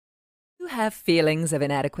Do you have feelings of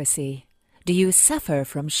inadequacy? Do you suffer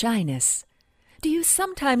from shyness? Do you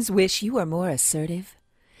sometimes wish you were more assertive?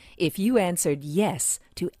 If you answered yes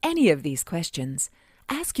to any of these questions,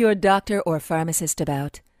 ask your doctor or pharmacist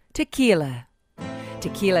about tequila.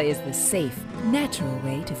 Tequila is the safe, natural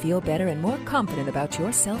way to feel better and more confident about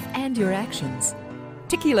yourself and your actions.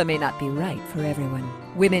 Tequila may not be right for everyone.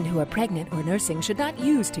 Women who are pregnant or nursing should not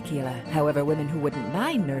use tequila. However, women who wouldn't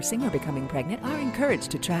mind nursing or becoming pregnant are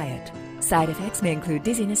encouraged to try it. Side effects may include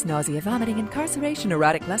dizziness, nausea, vomiting, incarceration,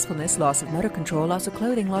 erotic lustfulness, loss of motor control, loss of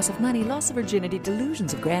clothing, loss of money, loss of virginity,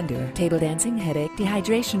 delusions of grandeur, table dancing, headache,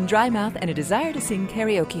 dehydration, dry mouth, and a desire to sing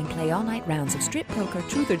karaoke and play all-night rounds of strip poker,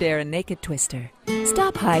 truth or dare, and naked twister.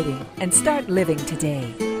 Stop hiding and start living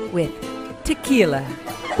today with tequila.